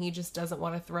up. And he just doesn't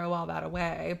want to throw all that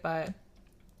away. But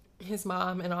his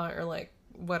mom and aunt are like,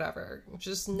 whatever,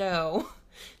 just know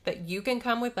that you can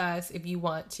come with us if you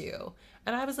want to.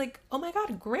 And I was like, oh my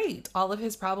god, great, all of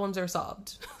his problems are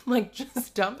solved. Like,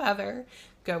 just dump Heather,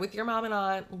 go with your mom and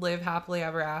aunt, live happily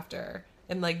ever after,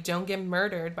 and like, don't get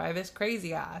murdered by this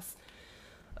crazy ass.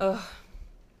 Ugh.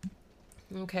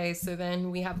 Okay, so then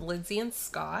we have Lindsay and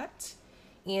Scott,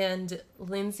 and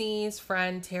Lindsay's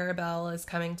friend Tara Bell is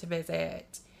coming to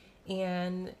visit,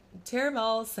 and Tara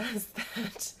Bell says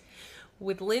that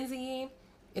with Lindsay,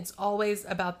 it's always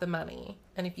about the money.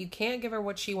 And if you can't give her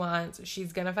what she wants,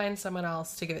 she's going to find someone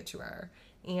else to give it to her.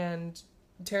 And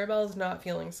Tara Bell is not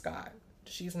feeling Scott.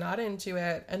 She's not into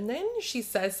it. And then she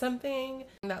says something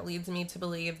that leads me to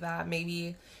believe that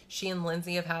maybe she and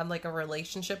Lindsay have had like a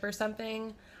relationship or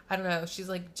something. I don't know. She's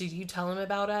like, did you tell him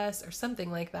about us or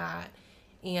something like that?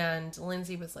 And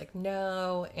Lindsay was like,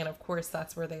 no. And of course,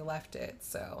 that's where they left it.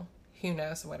 So who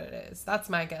knows what it is. That's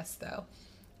my guess, though.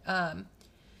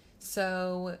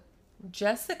 So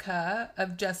Jessica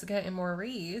of Jessica and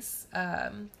Maurice,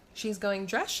 she's going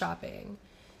dress shopping.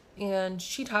 And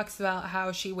she talks about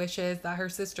how she wishes that her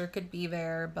sister could be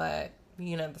there, but,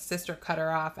 you know, the sister cut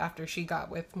her off after she got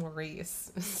with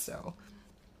Maurice.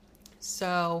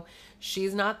 So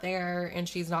she's not there, and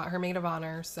she's not her maid of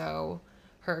honor. So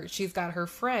she's got her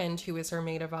friend, who is her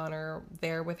maid of honor,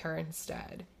 there with her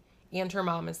instead. And her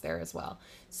mom is there as well.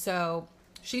 So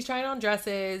she's trying on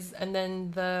dresses, and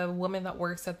then the woman that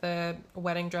works at the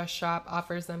wedding dress shop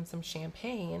offers them some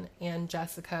champagne, and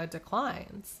Jessica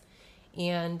declines.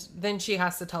 And then she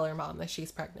has to tell her mom that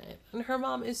she's pregnant. And her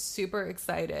mom is super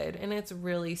excited, and it's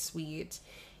really sweet.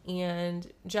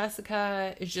 And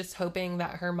Jessica is just hoping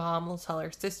that her mom will tell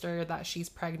her sister that she's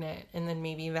pregnant, and then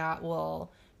maybe that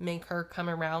will make her come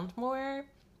around more.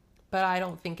 But I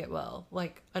don't think it will.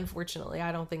 Like, unfortunately,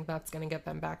 I don't think that's going to get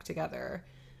them back together.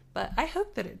 But I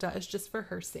hope that it does, just for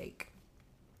her sake.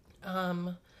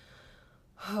 Oh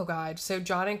God. So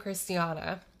John and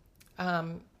Christiana,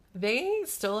 they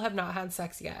still have not had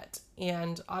sex yet.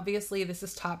 And obviously this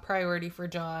is top priority for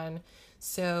John.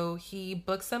 So he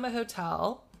books them a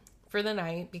hotel for the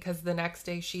night because the next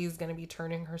day she's going to be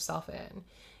turning herself in.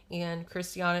 And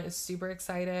Christiana is super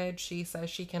excited. She says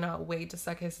she cannot wait to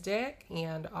suck his dick.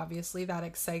 And obviously that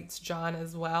excites John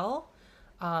as well.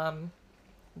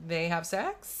 They have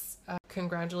sex.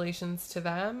 Congratulations to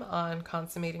them on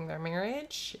consummating their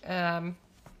marriage. And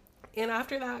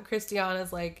after that,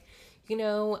 Christiana's like, you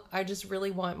know, I just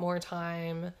really want more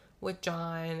time with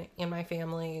John and my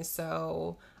family.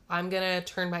 So I'm going to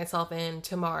turn myself in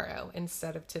tomorrow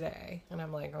instead of today. And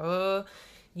I'm like, oh,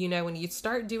 you know, when you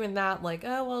start doing that, like,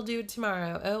 oh, I'll do it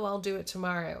tomorrow. Oh, I'll do it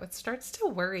tomorrow. It starts to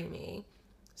worry me.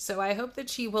 So I hope that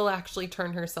she will actually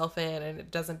turn herself in and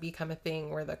it doesn't become a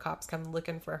thing where the cops come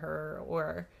looking for her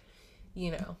or,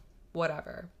 you know,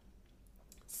 whatever.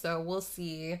 So we'll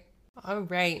see. All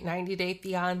right, 90 Day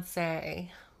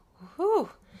Fiance. Whew.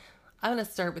 I'm going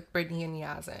to start with Brittany and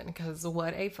Yazan because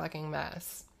what a fucking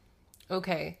mess.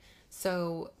 Okay,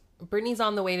 so Brittany's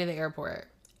on the way to the airport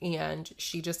and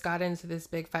she just got into this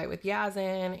big fight with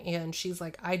Yazan and she's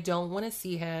like, I don't want to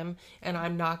see him and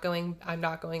I'm not going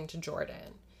to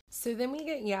Jordan. So then we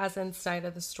get Yazan's side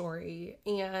of the story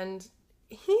and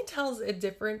he tells a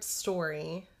different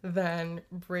story than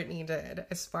Brittany did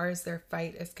as far as their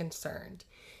fight is concerned.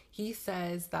 He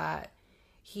says that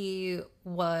he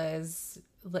was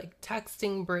like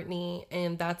texting Brittany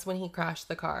and that's when he crashed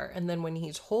the car. And then when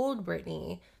he told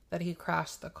Brittany that he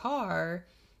crashed the car,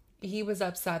 he was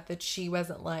upset that she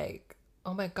wasn't like,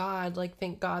 oh my God, like,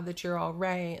 thank God that you're all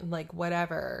right and like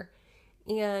whatever.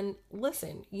 And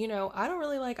listen, you know, I don't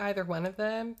really like either one of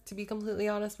them, to be completely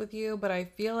honest with you, but I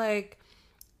feel like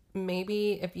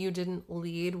maybe if you didn't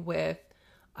lead with,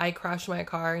 I crashed my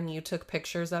car and you took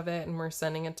pictures of it and we're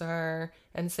sending it to her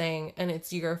and saying, and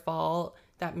it's your fault,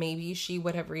 that maybe she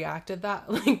would have reacted that.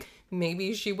 Like,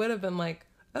 maybe she would have been like,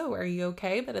 oh, are you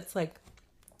okay? But it's like,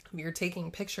 if you're taking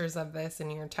pictures of this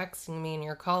and you're texting me and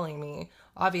you're calling me,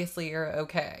 obviously you're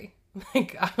okay.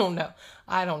 Like, I don't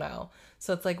know.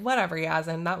 So it's like, whatever,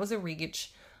 Yazan, that was a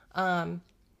reach.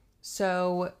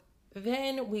 So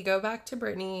then we go back to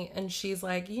Brittany and she's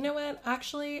like, you know what?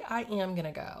 Actually, I am going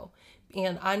to go.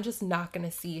 And I'm just not going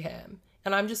to see him.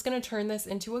 And I'm just going to turn this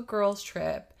into a girls'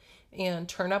 trip and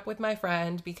turn up with my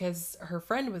friend because her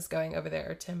friend was going over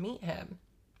there to meet him.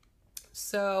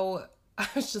 So I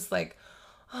was just like,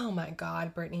 oh my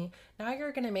God, Brittany, now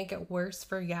you're going to make it worse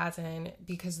for Yazan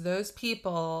because those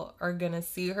people are going to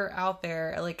see her out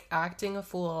there like acting a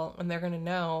fool and they're going to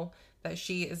know that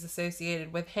she is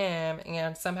associated with him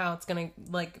and somehow it's going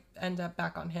to like end up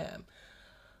back on him.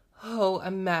 Oh, a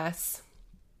mess.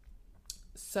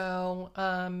 So,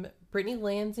 Brittany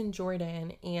lands in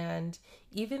Jordan, and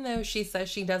even though she says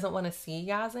she doesn't want to see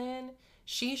Yazan,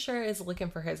 she sure is looking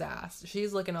for his ass.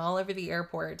 She's looking all over the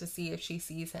airport to see if she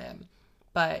sees him,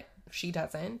 but she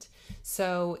doesn't.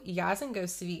 So Yazan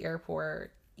goes to the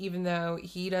airport, even though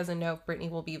he doesn't know if Brittany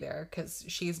will be there because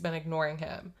she's been ignoring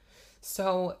him.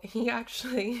 So he's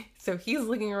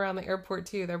looking around the airport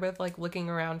too. They're both like looking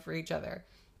around for each other.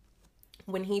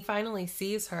 When he finally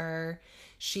sees her,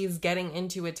 she's getting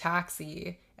into a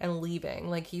taxi and leaving.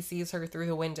 Like, he sees her through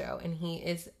the window and he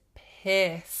is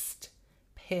pissed.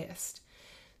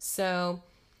 So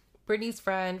Brittany's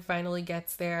friend finally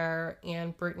gets there,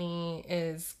 and Brittany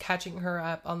is catching her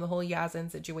up on the whole Yazan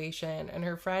situation. And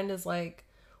her friend is like,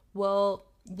 well,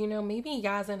 maybe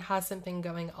Yazan has something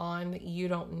going on that you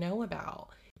don't know about.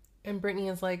 And Brittany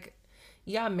is like,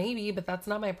 yeah, maybe, but that's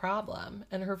not my problem.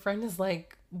 And her friend is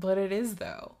like, but it is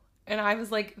though. And I was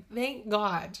like, thank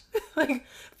God. Like,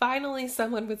 finally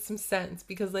someone with some sense,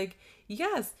 because like,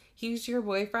 yes, he's your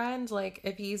boyfriend. Like,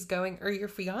 if he's going, or your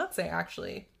fiance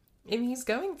actually, if he's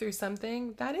going through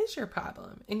something, that is your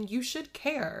problem. And you should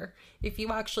care if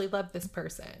you actually love this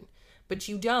person, but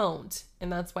you don't.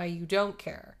 And that's why you don't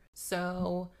care.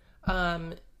 So,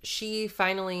 she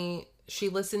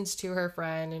listens to her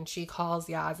friend and she calls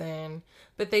Yazan,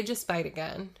 but they just fight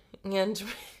again.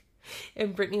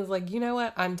 And Brittany's like, you know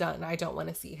what? I'm done. I don't want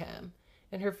to see him.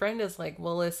 And her friend is like,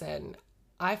 well, listen,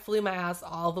 I flew my ass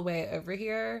all the way over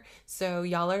here, so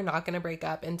y'all are not going to break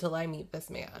up until I meet this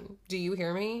man. Do you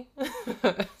hear me?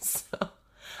 So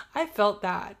I felt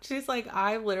that. She's like,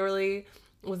 I literally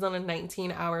was on a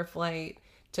 19-hour flight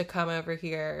to come over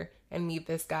here and meet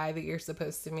this guy that you're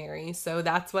supposed to marry. So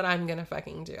that's what I'm going to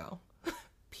fucking do.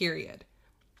 Period.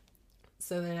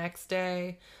 So the next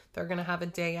day, they're going to have a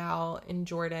day out in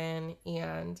Jordan,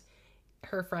 and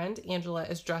her friend Angela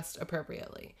is dressed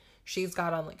appropriately. She's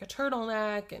got on like a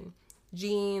turtleneck and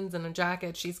jeans and a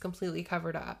jacket. She's completely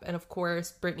covered up. And of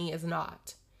course, Brittany is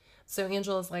not. So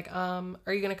Angela's like, are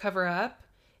you going to cover up?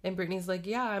 And Brittany's like,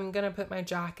 yeah, I'm going to put my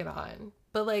jacket on.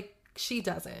 But like, she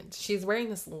doesn't. She's wearing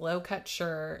this low-cut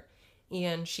shirt,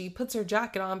 and she puts her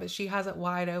jacket on, but she has it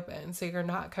wide open, so you're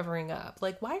not covering up.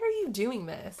 Like, why are you doing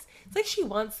this? It's like she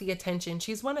wants the attention.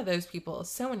 She's one of those people. It's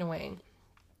so annoying.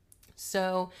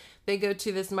 So they go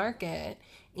to this market,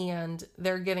 and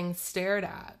they're getting stared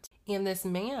at. And this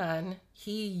man,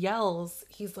 he yells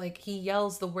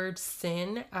the word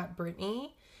sin at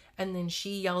Brittany, and then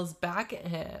she yells back at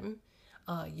him,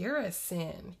 you're a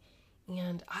sin.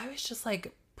 And I was just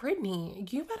like, Brittany,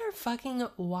 you better fucking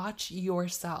watch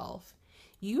yourself.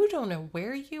 You don't know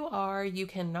where you are. You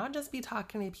cannot just be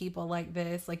talking to people like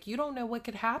this. Like, you don't know what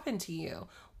could happen to you.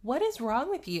 What is wrong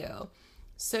with you?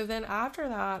 So then after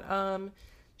that,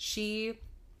 she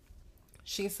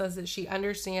says that she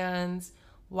understands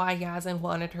why Yazan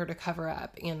wanted her to cover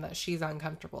up and that she's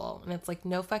uncomfortable. And it's like,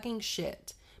 no fucking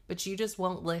shit. But you just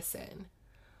won't listen.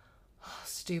 Oh,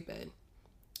 stupid.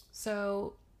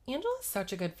 So Angela's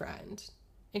such a good friend.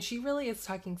 And she really is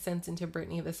talking sense into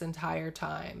Brittany this entire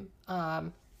time.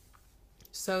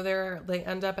 So they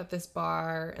end up at this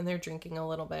bar and they're drinking a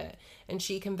little bit. And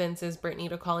she convinces Brittany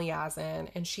to call Yazan,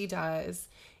 and she does.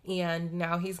 And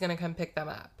now he's going to come pick them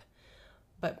up.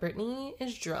 But Brittany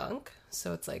is drunk.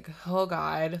 So it's like, oh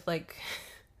God, like,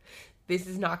 this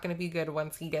is not going to be good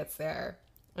once he gets there.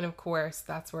 And of course,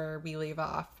 that's where we leave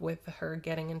off, with her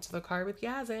getting into the car with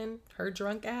Yazan, her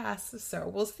drunk ass. So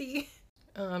we'll see.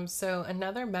 So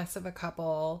another mess of a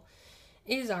couple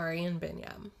is Ari and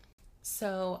Binyam.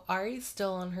 So Ari's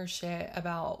still on her shit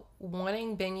about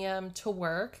wanting Binyam to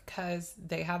work because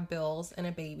they have bills and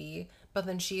a baby, but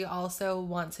then she also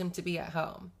wants him to be at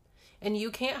home. And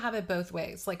you can't have it both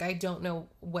ways. Like, I don't know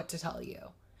what to tell you.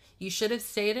 You should have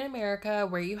stayed in America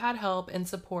where you had help and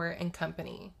support and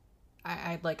company.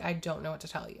 I don't know what to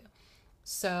tell you.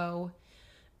 So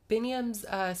Binyam's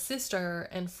sister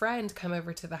and friend come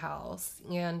over to the house,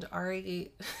 and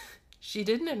Ari, she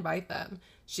didn't invite them.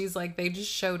 She's like, they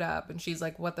just showed up, and she's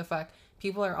like, what the fuck?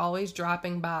 People are always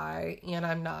dropping by, and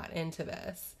I'm not into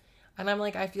this. And I'm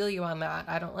like, I feel you on that.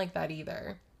 I don't like that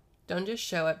either. Don't just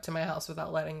show up to my house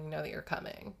without letting me know that you're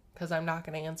coming, because I'm not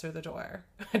going to answer the door.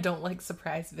 I don't like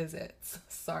surprise visits.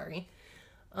 Sorry.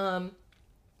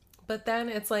 But then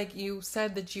it's like, you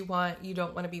said that you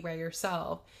don't want to be by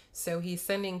yourself. So he's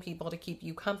sending people to keep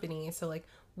you company. So like,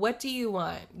 what do you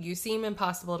want? You seem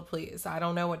impossible to please. I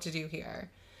don't know what to do here.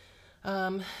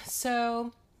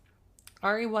 So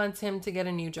Ari wants him to get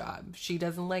a new job. She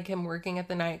doesn't like him working at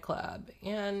the nightclub.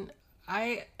 And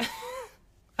I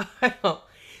don't,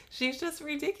 she's just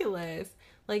ridiculous.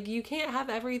 Like, you can't have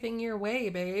everything your way,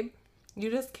 babe.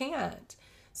 You just can't.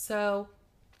 So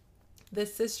the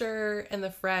sister and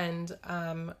the friend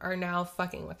are now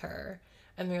fucking with her.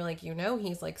 And they're like,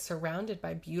 he's like surrounded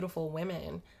by beautiful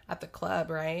women at the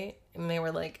club, right? And they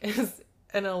were like,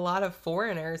 and a lot of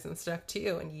foreigners and stuff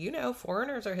too. And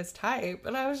foreigners are his type.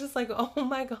 And I was just like, oh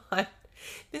my God,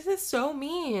 this is so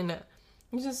mean.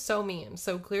 This is so mean.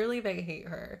 So clearly they hate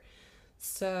her.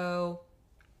 So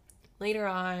later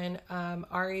on,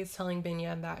 Ari's telling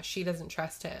Binyam that she doesn't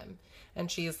trust him. And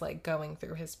she's like going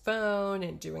through his phone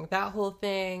and doing that whole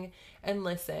thing. And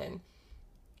listen,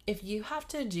 if you have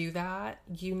to do that,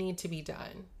 you need to be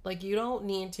done. Like, you don't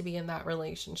need to be in that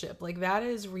relationship. Like, that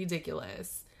is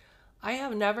ridiculous. I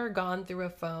have never gone through a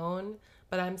phone,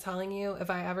 but I'm telling you, if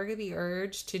I ever get the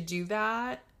urge to do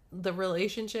that, the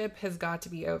relationship has got to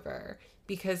be over,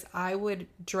 because I would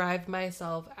drive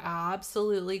myself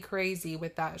absolutely crazy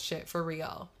with that shit for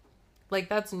real. Like,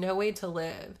 that's no way to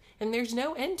live. And there's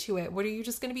no end to it. What, are you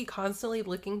just going to be constantly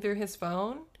looking through his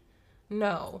phone?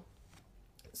 No.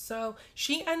 So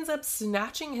she ends up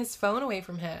snatching his phone away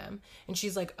from him. And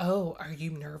she's like, "Oh, are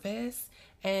you nervous?"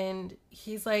 And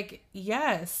he's like,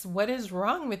 "Yes. What is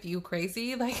wrong with you,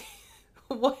 crazy? Like,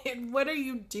 what are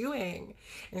you doing?"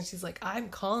 And she's like, "I'm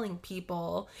calling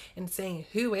people and saying,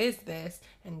 'Who is this?'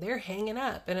 And they're hanging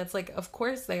up." And it's like, of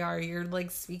course they are. You're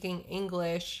like speaking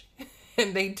English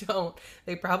and they don't.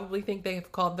 They probably think they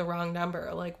have called the wrong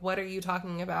number. Like, what are you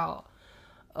talking about?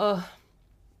 Ugh.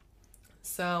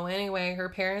 So anyway, her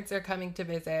parents are coming to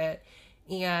visit,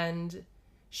 and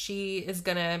she is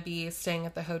gonna be staying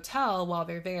at the hotel while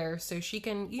they're there so she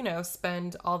can,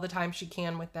 spend all the time she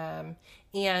can with them,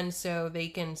 and so they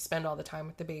can spend all the time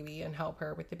with the baby and help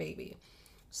her with the baby.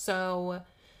 So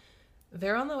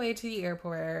they're on the way to the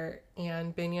airport,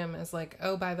 and Binyam is like,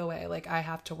 "Oh, by the way, like, I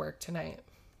have to work tonight."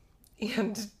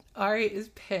 And Ari is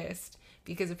pissed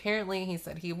because apparently he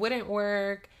said he wouldn't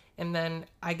work, and then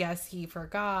I guess he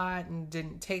forgot and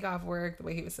didn't take off work the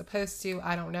way he was supposed to.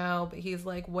 I don't know. But he's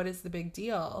like, "What is the big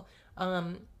deal?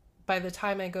 By the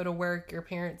time I go to work, your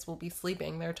parents will be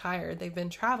sleeping. They're tired. They've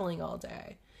been traveling all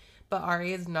day." But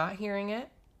Ari is not hearing it.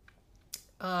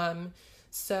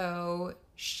 So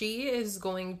she is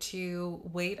going to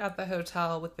wait at the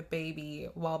hotel with the baby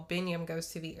while Binyam goes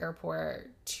to the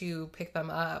airport to pick them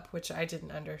up, which I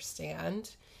didn't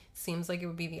understand. Seems like it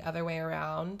would be the other way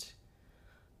around,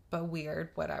 but weird,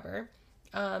 whatever.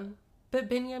 But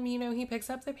Binyam, he picks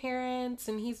up the parents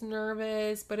and he's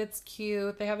nervous, but it's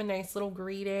cute. They have a nice little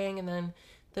greeting, and then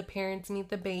the parents meet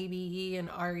the baby, and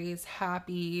Ari's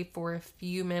happy for a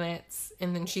few minutes,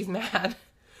 and then she's mad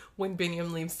when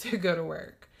Binyam leaves to go to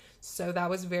work. So that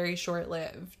was very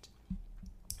short-lived.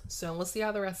 So we'll see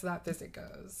how the rest of that visit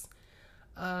goes.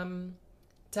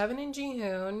 Devin and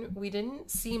Jihoon, we didn't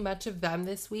see much of them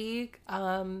this week,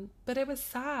 but it was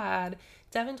sad.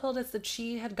 Devin told us that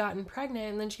she had gotten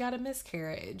pregnant and then she had a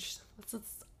miscarriage. It's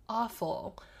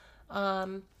awful.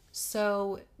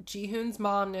 So Jihoon's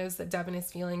mom knows that Devin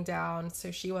is feeling down, so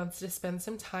she wants to spend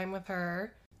some time with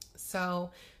her.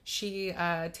 So she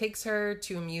takes her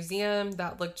to a museum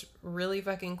that looked really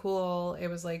fucking cool. It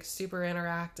was like super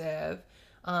interactive.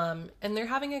 And they're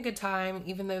having a good time,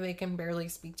 even though they can barely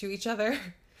speak to each other.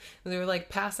 They were like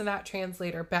passing that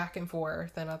translator back and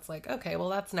forth, and it's like, okay, well,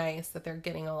 that's nice that they're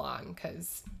getting along,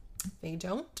 because they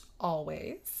don't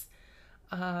always.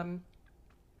 Then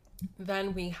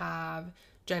we have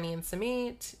Jenny and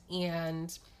Sumit,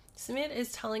 and Sumit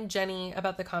is telling Jenny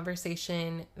about the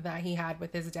conversation that he had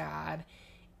with his dad.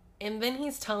 And then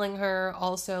he's telling her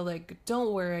also, like,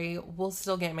 don't worry, we'll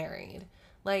still get married.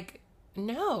 Like,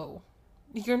 no,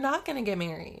 you're not going to get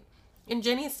married. And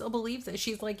Jenny still believes it.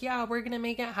 She's like, yeah, we're going to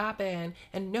make it happen,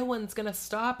 and no one's going to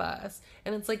stop us.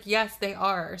 And it's like, yes, they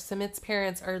are. Sumit's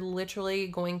parents are literally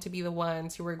going to be the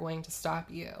ones who are going to stop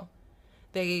you.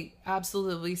 They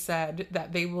absolutely said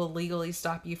that they will legally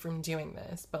stop you from doing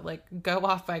this. But, like, go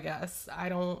off, I guess. I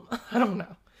don't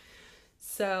know.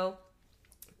 So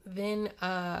then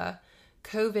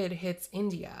COVID hits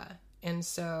India. And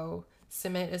so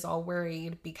Sumit is all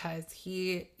worried because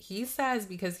he says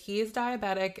because he is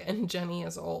diabetic and Jenny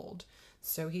is old.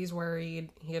 So he's worried.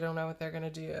 He don't know what they're going to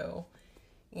do.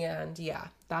 And yeah,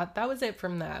 that was it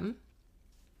from them.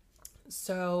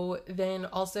 So then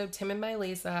also Tim and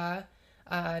Mylisa,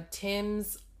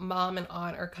 Tim's mom and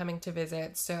aunt are coming to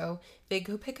visit. So they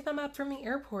go pick them up from the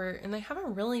airport and they have a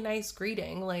really nice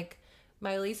greeting. Like,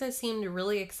 Mylisa seemed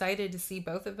really excited to see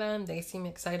both of them. They seem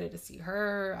excited to see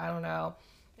her. I don't know.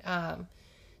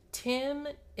 Tim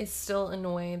is still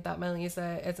annoyed that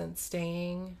Mylisa isn't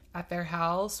staying at their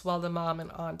house while the mom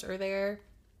and aunt are there.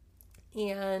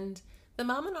 And the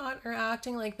mom and aunt are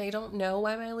acting like they don't know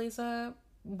why Mylisa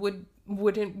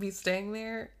wouldn't be staying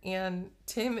there. And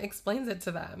Tim explains it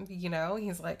to them,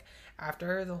 He's like,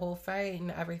 after the whole fight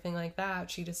and everything like that,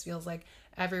 she just feels like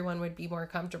everyone would be more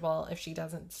comfortable if she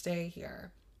doesn't stay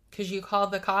here. Because you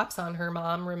called the cops on her,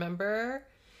 Mom, remember?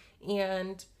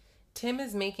 And Tim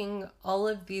is making all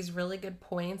of these really good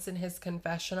points in his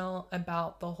confessional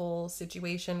about the whole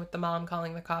situation with the mom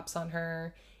calling the cops on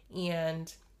her,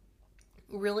 and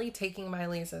really taking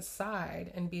Mylisa's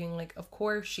side and being like, of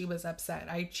course she was upset.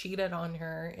 I cheated on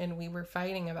her and we were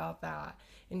fighting about that.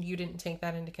 and you didn't take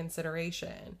that into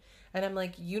consideration. And I'm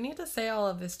like, you need to say all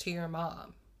of this to your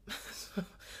mom.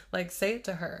 Like, say it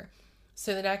to her.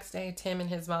 So the next day, Tim and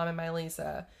his mom and my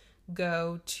Lisa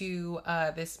go to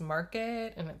this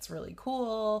market, and it's really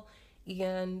cool.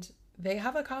 And they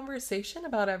have a conversation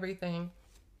about everything.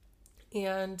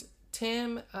 And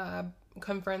Tim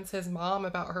confronts his mom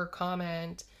about her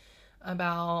comment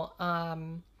about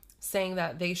saying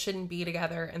that they shouldn't be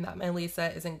together and that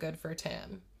Melissa isn't good for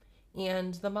Tim.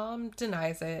 And the mom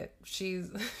denies it.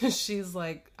 She's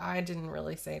like, I didn't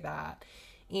really say that.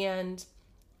 And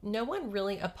no one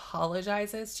really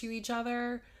apologizes to each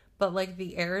other, but like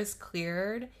the air is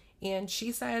cleared, and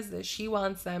she says that she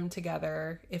wants them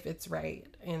together if it's right.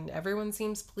 And everyone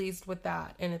seems pleased with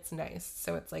that, and it's nice.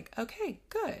 So it's like, okay,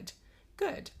 good.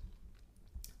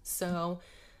 So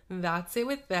that's it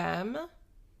with them.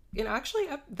 And actually,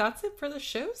 that's it for the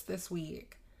shows this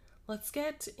week. Let's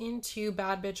get into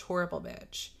Bad Bitch, Horrible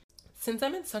Bitch. Since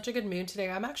I'm in such a good mood today,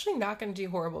 I'm actually not going to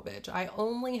do Horrible Bitch. I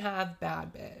only have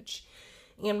Bad Bitch.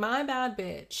 And my Bad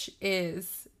Bitch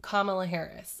is Kamala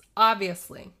Harris.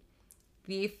 Obviously,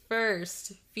 the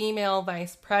first female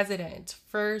vice president,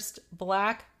 first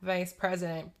Black vice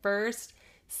president, first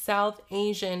South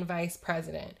Asian vice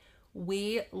president.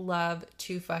 We love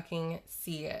to fucking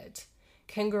see it.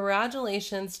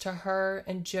 Congratulations to her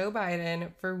and Joe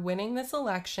Biden for winning this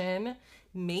election,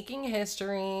 making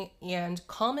history, and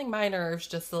calming my nerves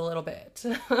just a little bit.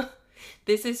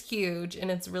 This is huge and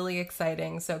it's really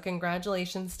exciting. So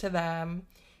congratulations to them.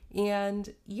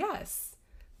 And yes,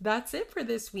 that's it for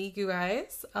this week, you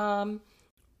guys.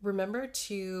 Remember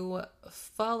to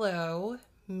follow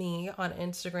me on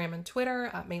Instagram and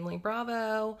Twitter at Mainly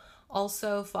Bravo.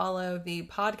 Also follow the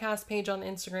podcast page on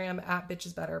Instagram at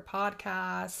Bitches Better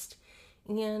Podcast.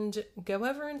 And go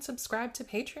over and subscribe to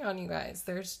Patreon, you guys.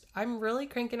 I'm really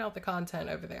cranking out the content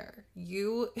over there.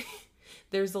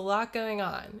 There's a lot going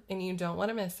on and you don't want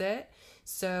to miss it.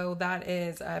 So that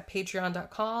is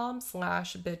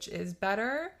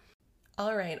patreon.com/bitchisbetter.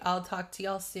 All right, I'll talk to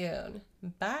y'all soon.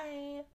 Bye.